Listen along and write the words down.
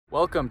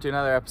Welcome to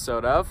another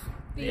episode of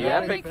The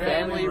Epic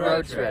Family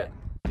Road Trip.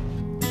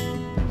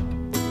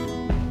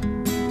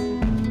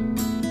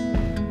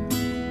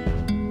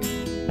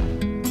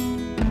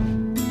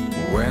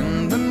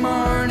 When the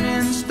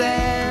morning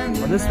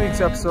stands. On this week's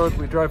episode,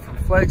 we drive from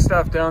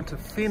Flagstaff down to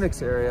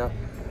Phoenix area.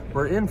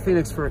 We're in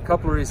Phoenix for a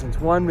couple of reasons.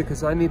 One,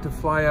 because I need to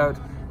fly out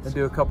and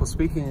do a couple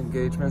speaking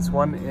engagements,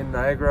 one in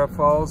Niagara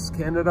Falls,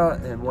 Canada,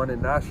 and one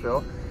in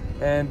Nashville.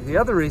 And the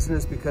other reason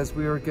is because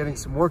we are getting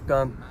some work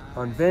done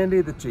on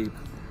Vandi, the Jeep.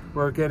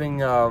 We're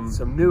getting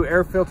some new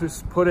air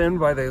filters put in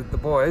by the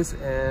boys,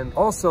 and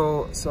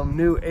also some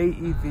new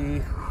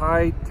AEV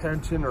high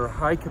tension or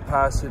high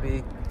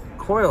capacity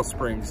coil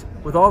springs.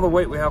 With all the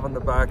weight we have on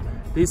the back,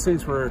 these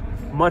things were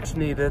much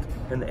needed,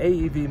 and the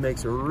AEV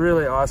makes a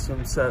really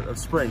awesome set of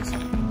springs.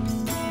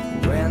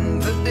 When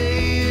the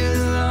day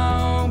is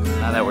long.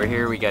 Now that we're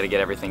here, we got to get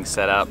everything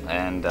set up,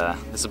 and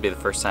this will be the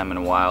first time in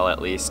a while,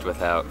 at least,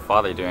 without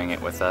Father doing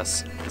it with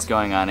us. He's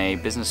going on a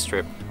business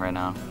trip right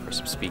now for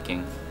some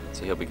speaking,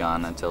 so he'll be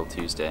gone until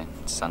Tuesday.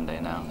 It's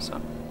Sunday now,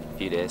 so a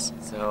few days.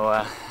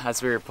 So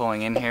as we were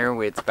pulling in here,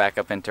 we had to back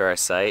up into our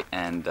site,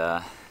 and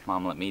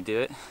Mom let me do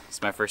it.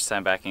 It's my first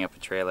time backing up a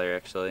trailer,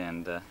 actually,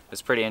 and it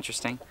was pretty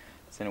interesting.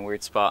 It's in a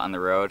weird spot on the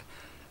road,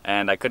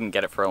 and I couldn't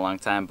get it for a long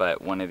time,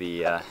 but one of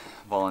the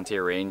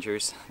volunteer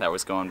rangers that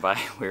was going by,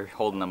 we were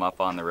holding them up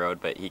on the road,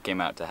 but he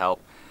came out to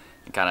help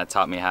and kind of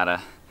taught me how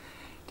to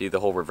do the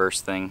whole reverse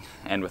thing.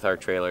 And with our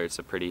trailer, it's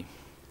a pretty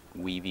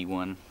weavy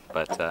one,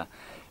 but it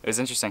was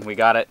interesting. We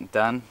got it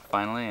done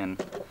finally, and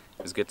it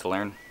was good to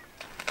learn.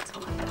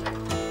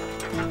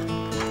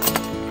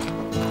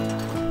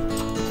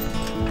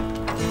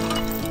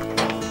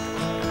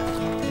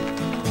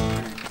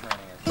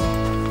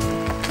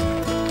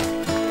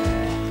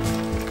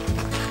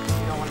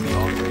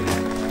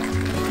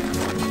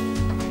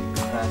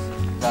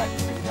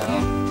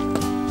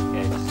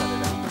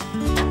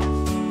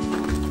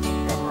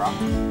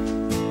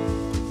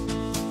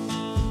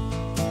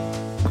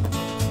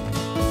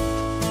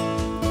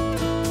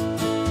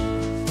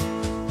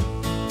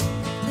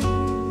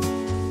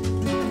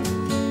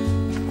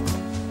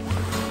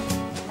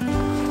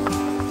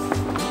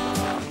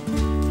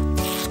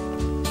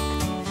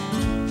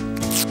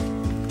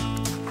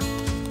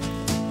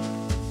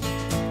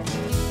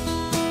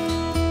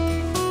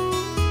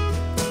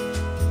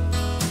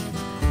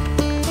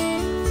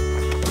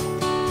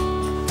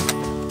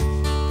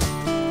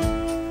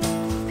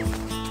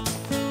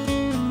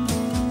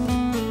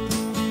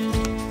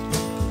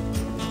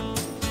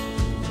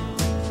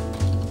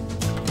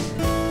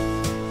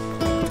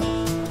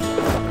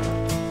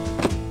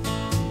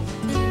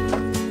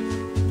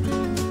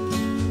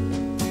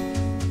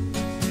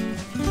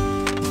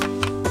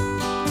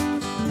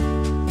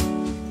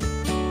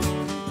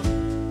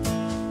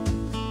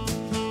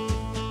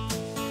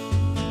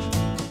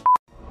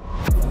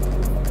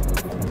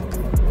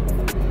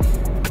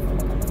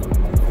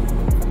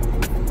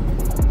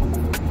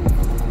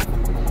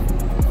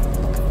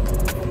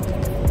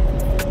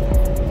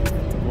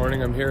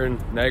 I'm here in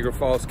Niagara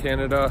Falls,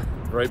 Canada,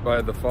 right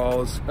by the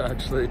falls.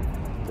 Actually,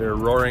 they're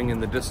roaring in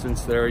the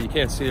distance there. You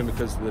can't see them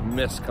because of the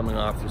mist coming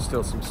off. There's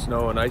still some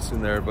snow and ice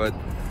in there, but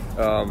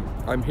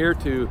I'm here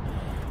to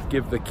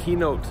give the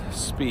keynote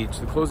speech,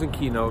 the closing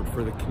keynote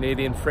for the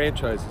Canadian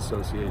Franchise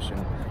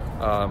Association.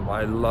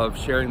 I love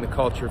sharing the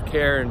culture of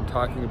care and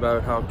talking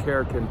about how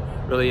care can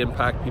really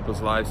impact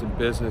people's lives and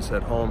business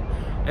at home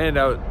and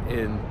out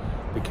in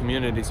the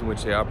communities in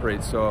which they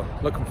operate. So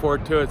looking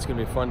forward to it. It's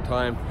gonna be a fun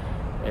time.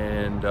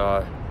 And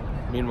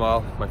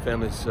meanwhile, my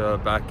family's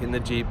back in the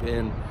Jeep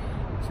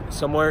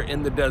somewhere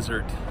in the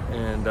desert,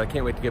 and I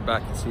can't wait to get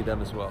back and see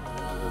them as well.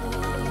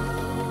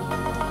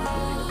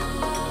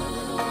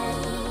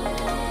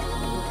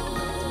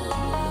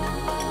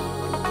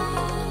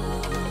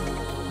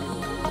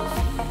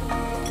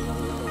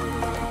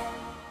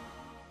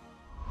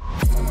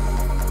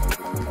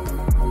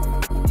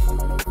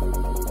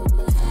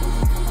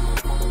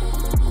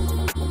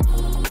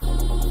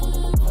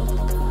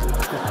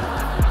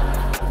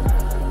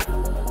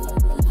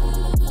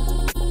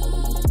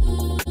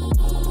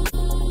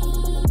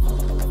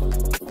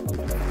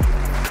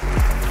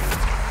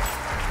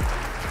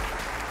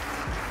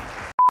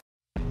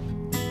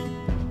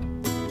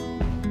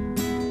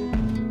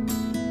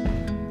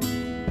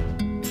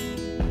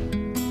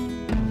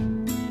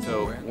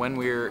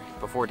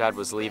 Before Dad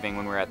was leaving,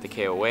 when we were at the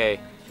KOA,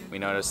 we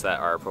noticed that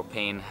our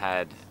propane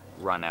had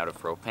run out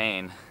of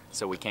propane,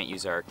 so we can't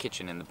use our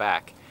kitchen in the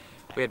back.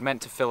 We had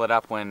meant to fill it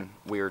up when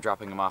we were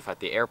dropping him off at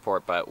the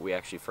airport, but we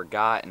actually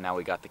forgot, and now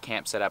we got the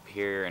camp set up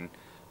here, and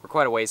we're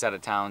quite a ways out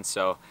of town,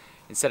 so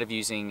instead of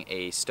using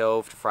a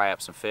stove to fry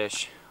up some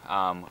fish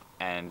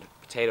and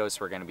potatoes,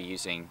 we're going to be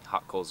using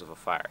hot coals of a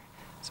fire.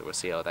 So we'll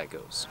see how that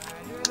goes.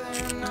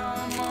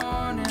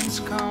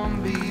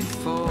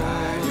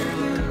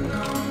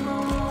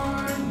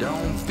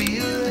 Don't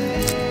be late,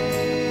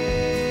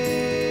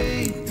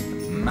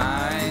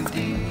 my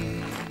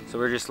dear. So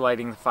we're just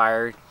lighting the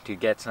fire to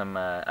get some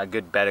a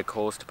good bed of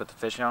coals to put the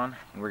fish on,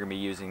 and we're gonna be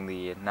using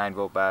the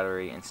 9-volt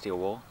battery and steel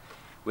wool.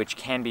 which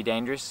can be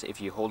dangerous if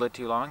you hold it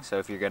too long. So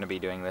if you're going to be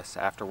doing this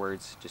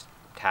afterwards, just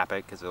tap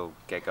it because it'll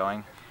get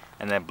going,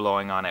 and then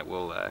blowing on it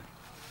will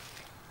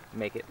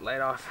make it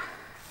light off.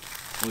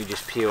 We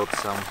just peeled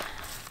some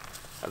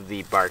of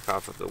the bark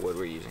off of the wood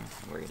we're using.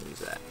 We're going to use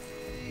that.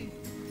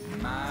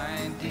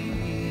 My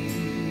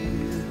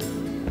dear,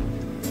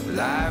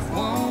 life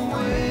won't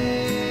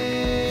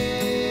wait.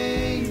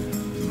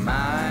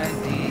 My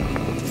dear,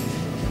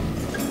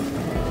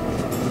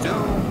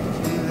 don't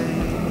be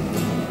late.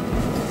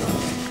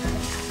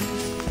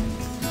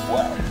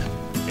 Wow.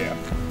 Yeah.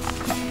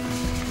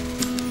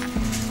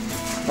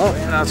 Oh,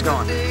 and now it's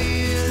going.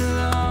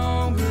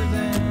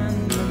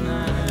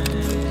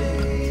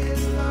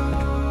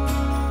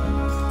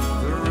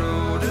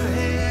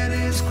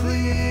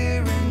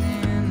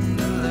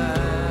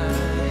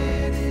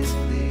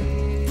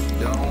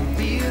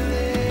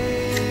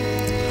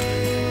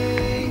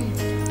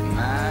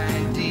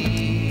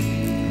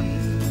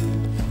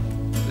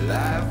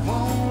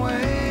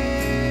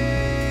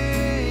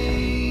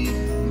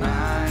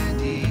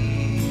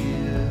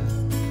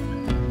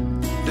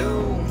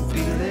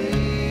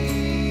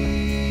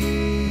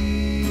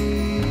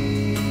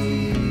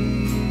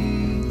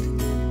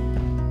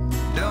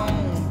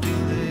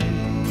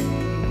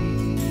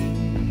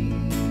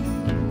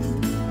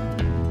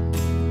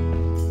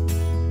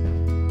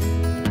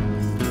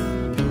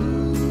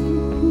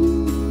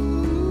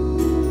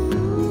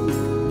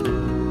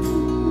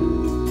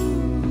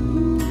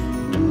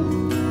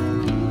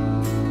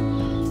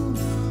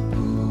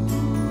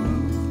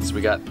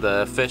 We got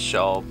the fish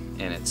all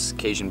in its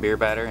Cajun beer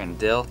batter and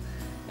dill,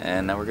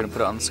 and now we're gonna put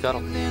it on the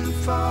scuttle.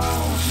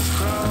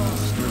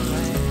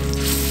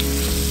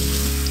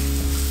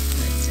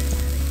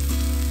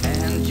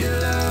 And your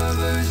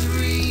lover's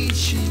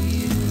reaching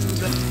you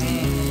the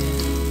hand.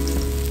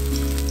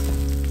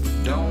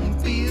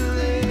 Don't be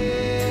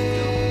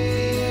late,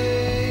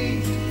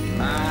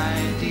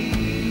 my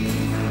dear.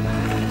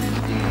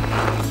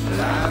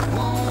 Life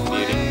won't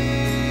wait.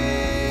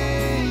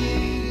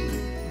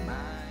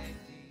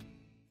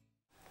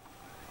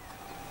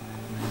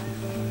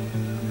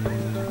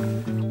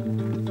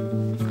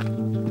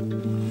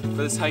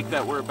 For this hike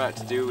that we're about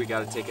to do, we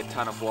got to take a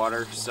ton of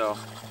water, so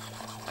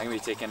I'm gonna be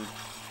taking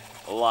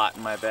a lot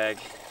in my bag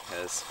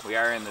because we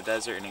are in the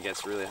desert and it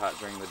gets really hot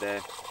during the day,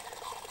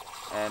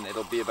 and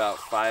it'll be about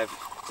 5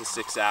 to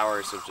 6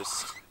 hours of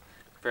just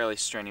fairly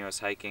strenuous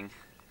hiking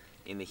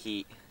in the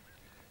heat,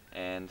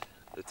 and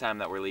the time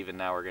that we're leaving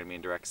now, we're gonna be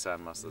in direct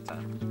sun most of the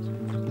time.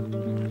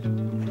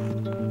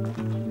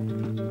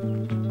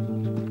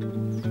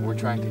 We're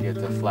trying to get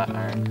to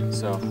Flatiron,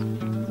 so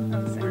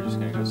we're just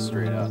gonna go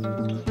straight up.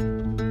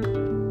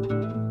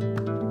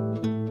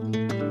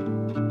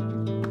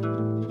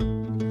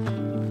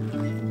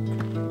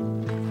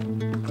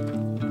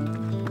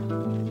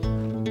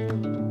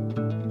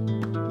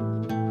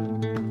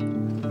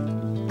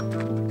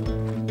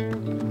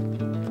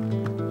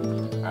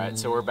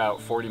 So we're about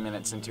 40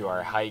 minutes into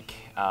our hike.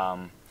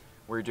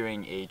 We're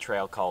doing a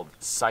trail called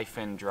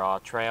Siphon Draw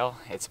Trail.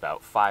 It's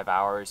about 5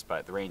 hours,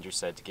 but the ranger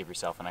said to give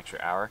yourself an extra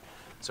hour,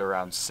 so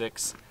around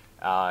 6.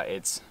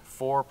 It's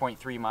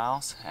 4.3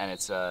 miles, and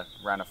it's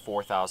around a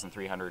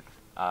 4,300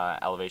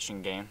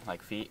 elevation gain,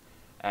 like feet.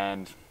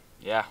 And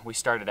yeah, we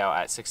started out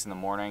at 6 in the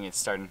morning. It's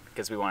starting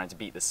because we wanted to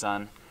beat the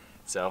sun.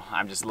 So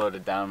I'm just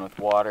loaded down with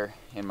water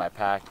in my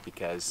pack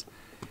because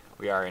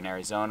we are in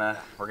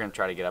Arizona. We're gonna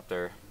try to get up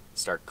there,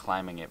 start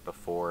climbing it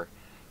before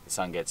the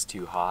sun gets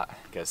too hot,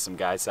 because some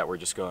guys that were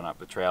just going up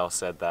the trail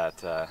said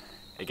that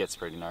it gets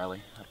pretty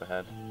gnarly up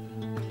ahead.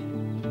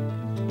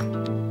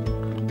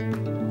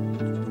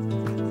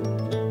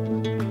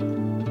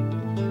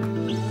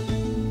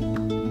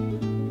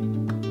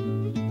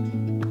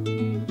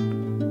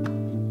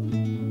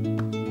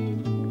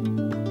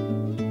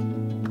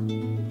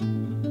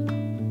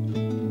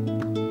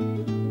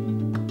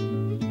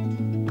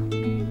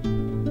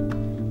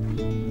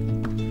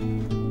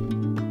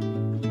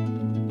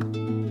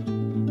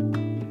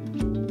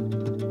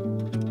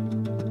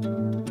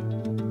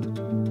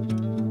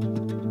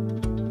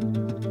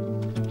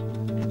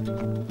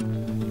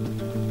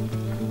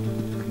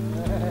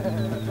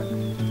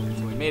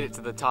 Made it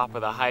to the top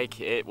of the hike.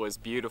 It was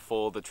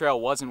beautiful. The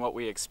trail wasn't what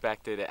we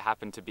expected. It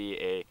happened to be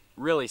a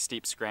really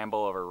steep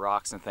scramble over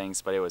rocks and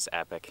things, but it was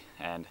epic,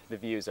 and the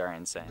views are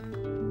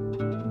insane.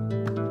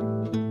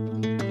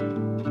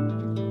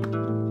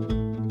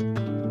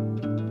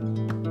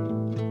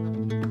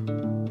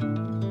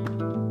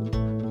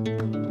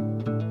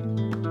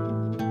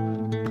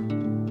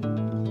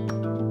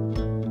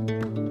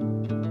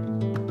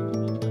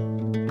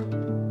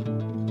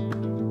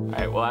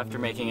 Well, after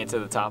making it to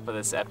the top of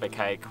this epic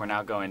hike, we're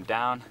now going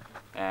down,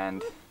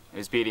 and it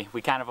was beauty.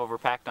 We kind of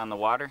overpacked on the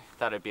water.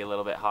 Thought it'd be a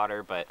little bit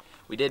hotter, but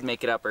we did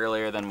make it up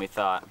earlier than we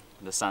thought.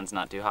 The sun's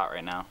not too hot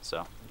right now,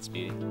 so it's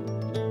beauty.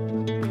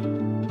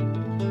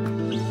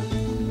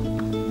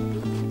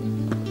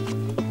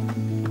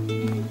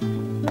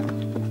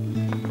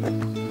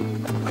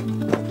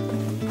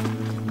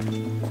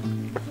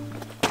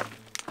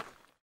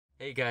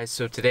 Hey guys,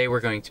 so today we're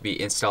going to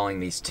be installing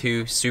these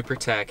two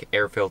SuperTech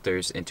air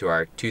filters into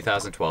our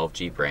 2012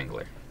 Jeep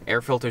Wrangler.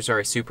 Air filters are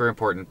a super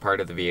important part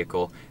of the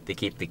vehicle. They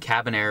keep the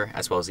cabin air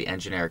as well as the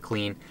engine air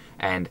clean,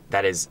 and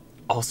that is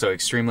also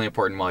extremely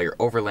important while you're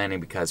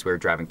overlanding because we're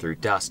driving through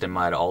dust and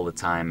mud all the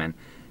time, and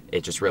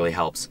it just really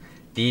helps.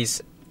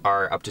 These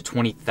are up to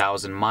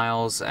 20,000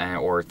 miles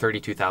or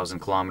 32,000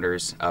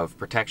 kilometers of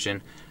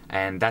protection,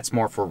 and that's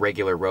more for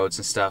regular roads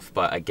and stuff,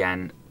 but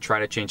again, try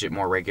to change it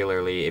more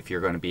regularly if you're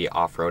going to be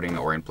off-roading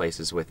or in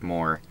places with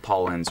more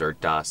pollens or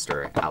dust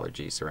or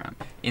allergies around.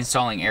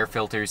 Installing air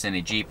filters in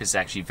a Jeep is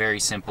actually very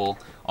simple.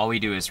 All we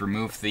do is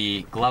remove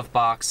the glove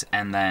box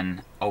and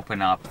then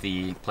open up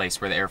the place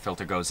where the air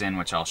filter goes in,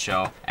 which I'll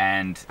show.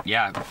 And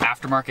yeah,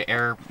 aftermarket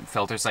air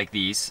filters like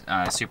these,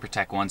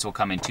 SuperTech ones, will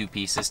come in two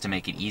pieces to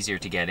make it easier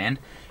to get in,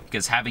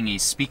 because having a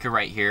speaker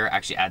right here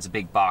actually adds a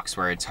big box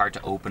where it's hard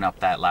to open up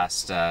that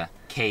last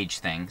cage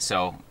thing.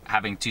 So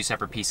having two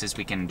separate pieces,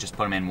 we can just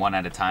put them in one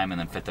at a time and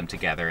then fit them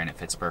together, and it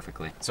fits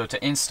perfectly. So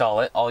to install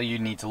it, all you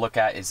need to look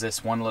at is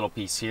this one little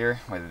piece here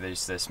where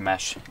there's this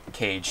mesh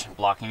cage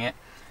blocking it.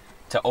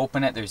 To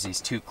open it, there's these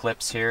two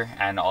clips here,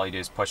 and all you do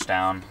is push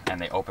down and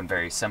they open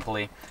very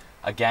simply.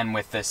 Again,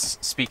 with this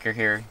speaker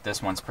here,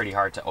 this one's pretty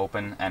hard to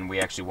open, and we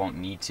actually won't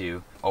need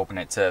to open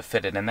it to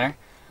fit it in there.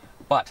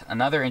 But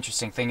another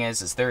interesting thing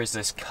is there is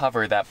this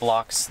cover that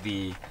blocks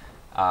the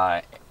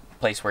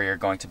place where you're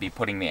going to be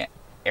putting the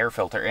air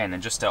filter in,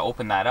 and just to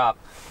open that up,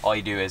 all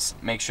you do is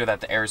make sure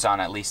that the air's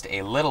on at least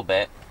a little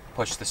bit,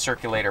 push the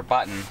circulator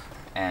button,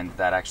 and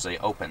that actually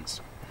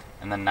opens.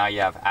 And then now you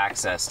have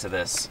access to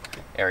this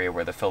area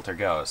where the filter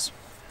goes.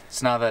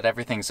 So now that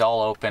everything's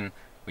all open,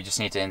 we just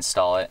need to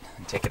install it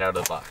and take it out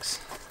of the box.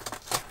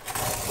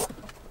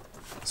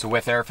 So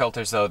with air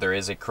filters though, there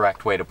is a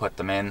correct way to put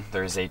them in.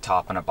 There is a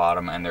top and a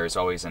bottom, and there's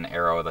always an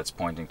arrow that's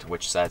pointing to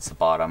which side's the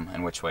bottom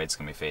and which way it's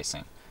going to be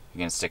facing. You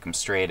can stick them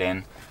straight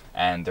in,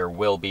 and there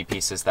will be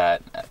pieces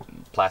that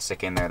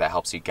plastic in there that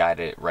helps you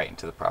guide it right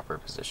into the proper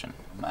position.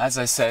 As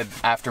I said,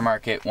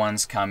 aftermarket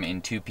ones come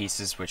in two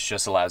pieces, which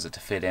just allows it to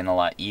fit in a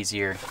lot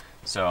easier.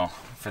 So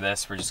for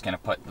this, we're just going to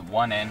put the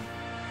one in.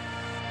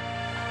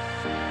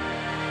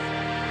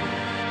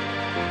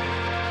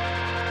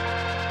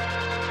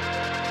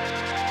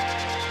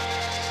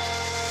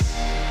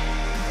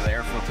 So the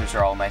air filters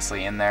are all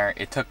nicely in there.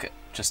 It took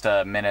just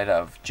a minute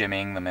of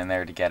jimmying them in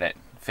there to get it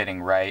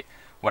fitting right.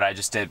 What I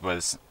just did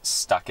was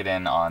stuck it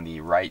in on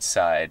the right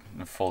side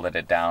and folded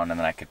it down, and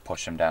then I could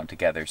push them down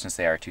together since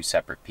they are two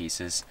separate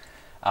pieces.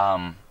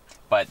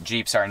 But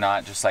Jeeps are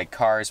not just like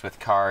cars. With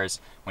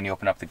cars, when you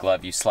open up the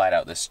glove, you slide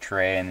out this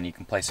tray and then you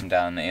can place them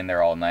down in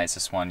there all nice.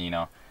 This one, you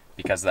know,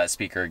 because of that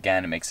speaker,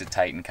 again, it makes it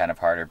tight and kind of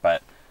harder,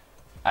 but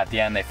at the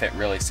end they fit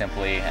really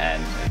simply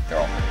and they're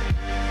all perfect.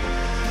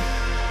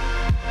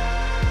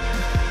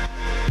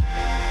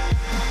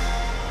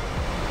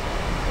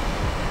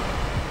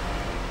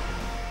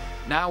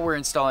 Now we're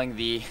installing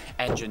the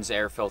engine's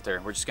air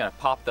filter. We're just gonna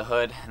pop the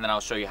hood and then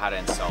I'll show you how to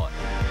install it.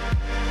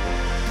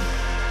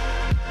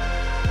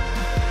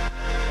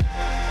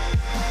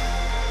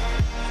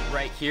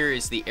 Right here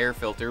is the air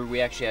filter.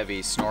 We actually have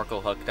a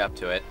snorkel hooked up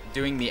to it.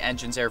 Doing the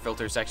engine's air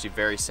filter is actually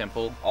very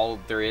simple. All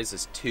there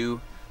is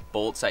two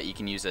bolts that you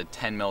can use. A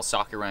 10mm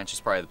socket wrench is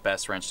probably the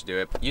best wrench to do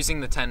it.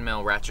 Using the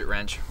 10mm ratchet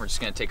wrench, we're just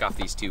gonna take off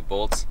these two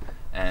bolts,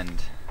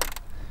 and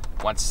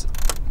once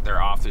they're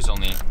off, there's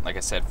only, like I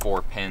said,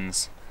 4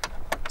 pins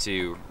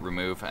to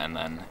remove, and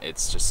then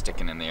it's just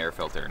sticking in the air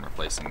filter and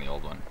replacing the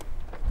old one.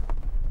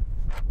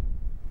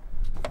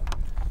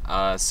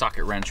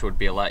 Socket wrench would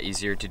be a lot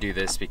easier to do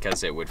this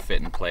because it would fit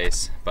in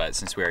place, but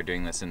since we are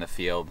doing this in the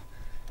field,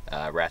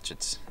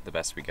 ratchet's the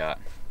best we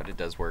got, but it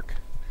does work.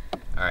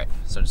 Alright,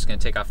 so I'm just going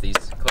to take off these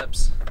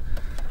clips,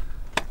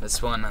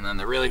 this one, and then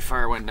the really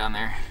far one down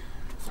there,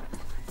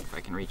 if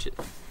I can reach it.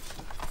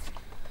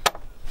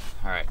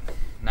 Alright,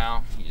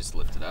 now you just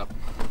lift it up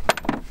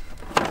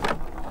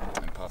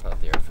and pop out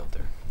the air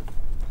filter,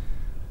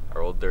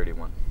 our old dirty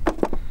one.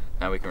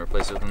 Now we can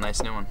replace it with a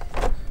nice new one.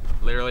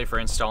 Literally for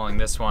installing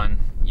this one,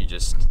 you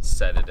just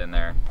set it in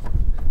there,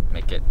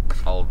 make it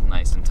all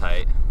nice and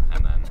tight,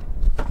 and then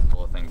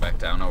pull the thing back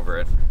down over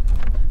it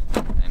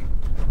and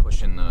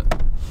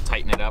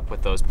tighten it up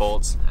with those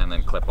bolts, and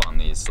then clip on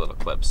these little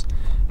clips.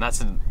 And that's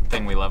the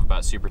thing we love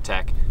about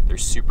SuperTech. They're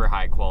super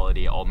high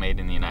quality, all made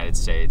in the United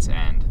States,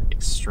 and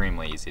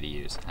extremely easy to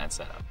use and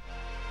set up.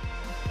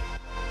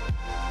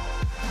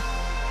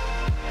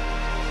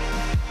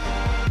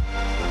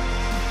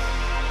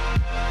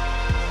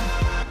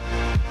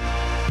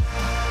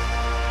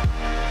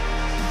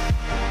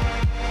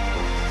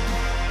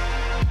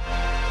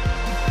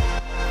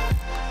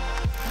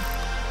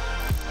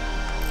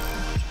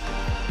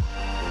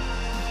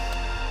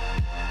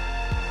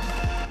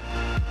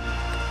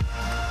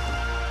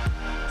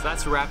 So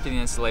that's a wrap to the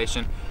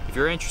installation. If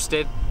you're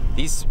interested,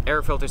 these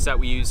air filters that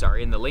we use are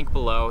in the link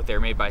below. They're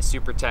made by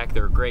SuperTech.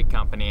 They're a great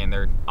company and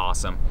they're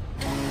awesome.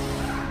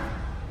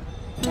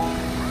 So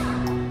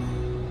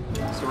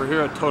we're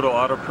here at Tembo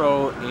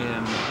Tusk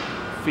in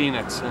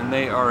Phoenix, and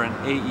they are an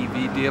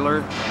AEV dealer,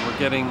 and we're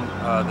getting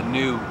the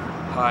new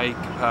high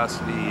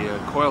capacity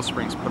coil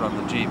springs put on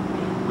the Jeep.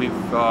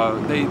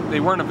 They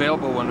weren't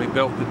available when we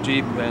built the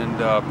Jeep and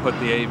put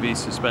the AEV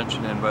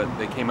suspension in, but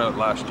they came out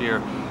last year,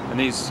 and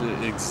these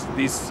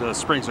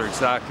springs are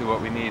exactly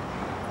what we need.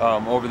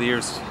 Over the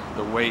years,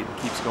 the weight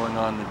keeps going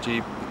on the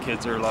Jeep. The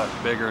kids are a lot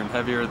bigger and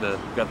heavier.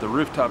 We've got the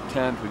rooftop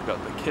tent, we've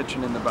got the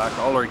kitchen in the back,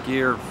 all our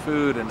gear,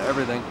 food and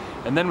everything,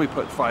 and then we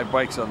put 5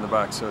 bikes on the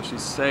back, so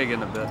she's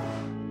sagging a bit.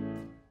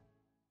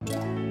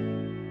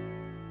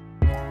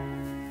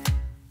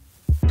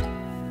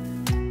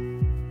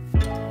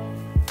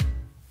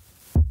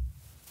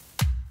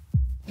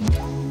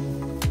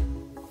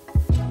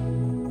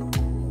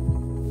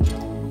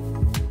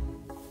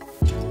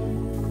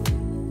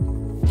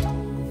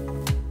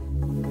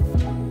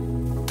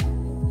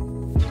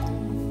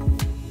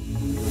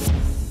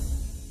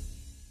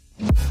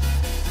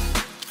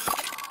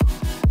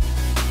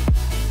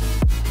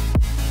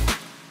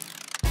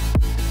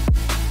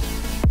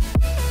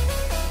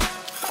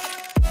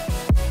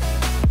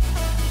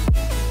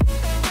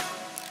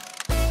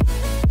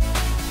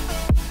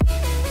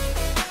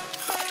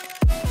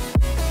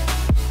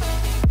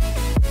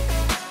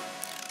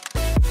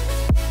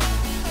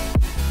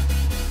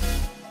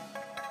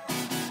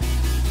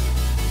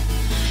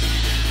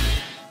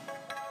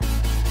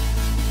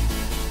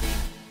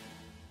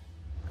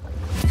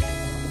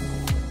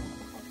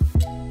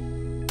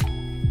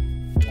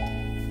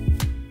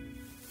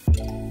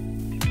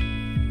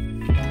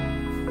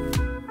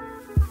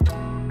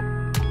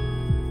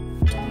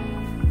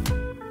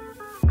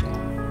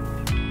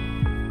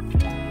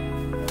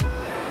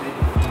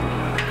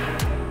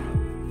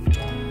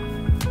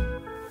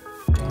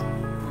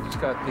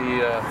 Got the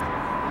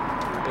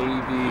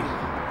AEV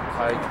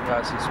high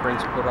capacity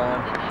springs put on,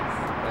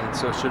 and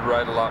so it should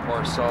ride a lot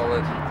more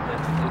solid.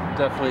 It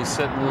definitely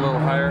sitting a little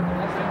higher,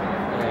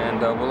 and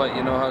we'll let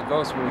you know how it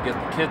goes when we get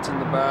the kids in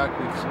the back.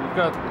 We've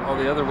got all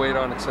the other weight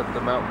on except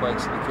the mountain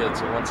bikes and the kids,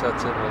 so once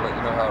that's in, we'll let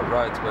you know how it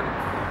rides, but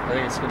I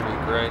think it's going to be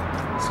great.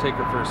 Let's take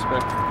her for a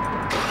spin.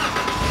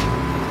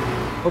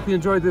 Hope you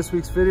enjoyed this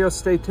week's video.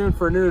 Stay tuned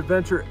for a new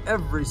adventure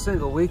every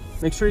single week.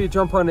 Make sure you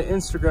jump onto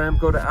Instagram,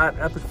 go to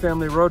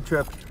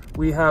 @EpicFamilyRoadTrip.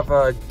 We have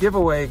a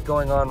giveaway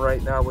going on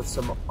right now with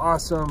some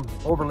awesome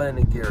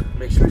overlanding gear.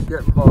 Make sure you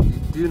get involved.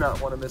 You do not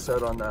want to miss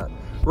out on that.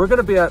 We're going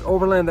to be at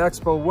Overland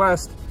Expo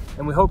West,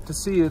 and we hope to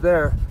see you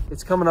there.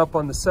 It's coming up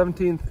on the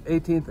 17th,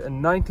 18th,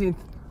 and 19th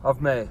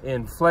of May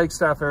in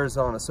Flagstaff,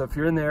 Arizona. So if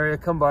you're in the area,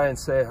 come by and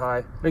say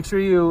hi. Make sure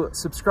you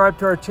subscribe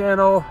to our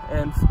channel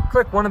and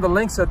click one of the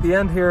links at the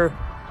end here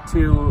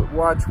to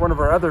watch one of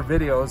our other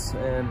videos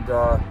and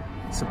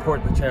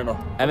support the channel.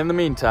 And in the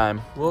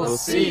meantime, we'll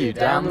see you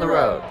down the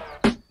road.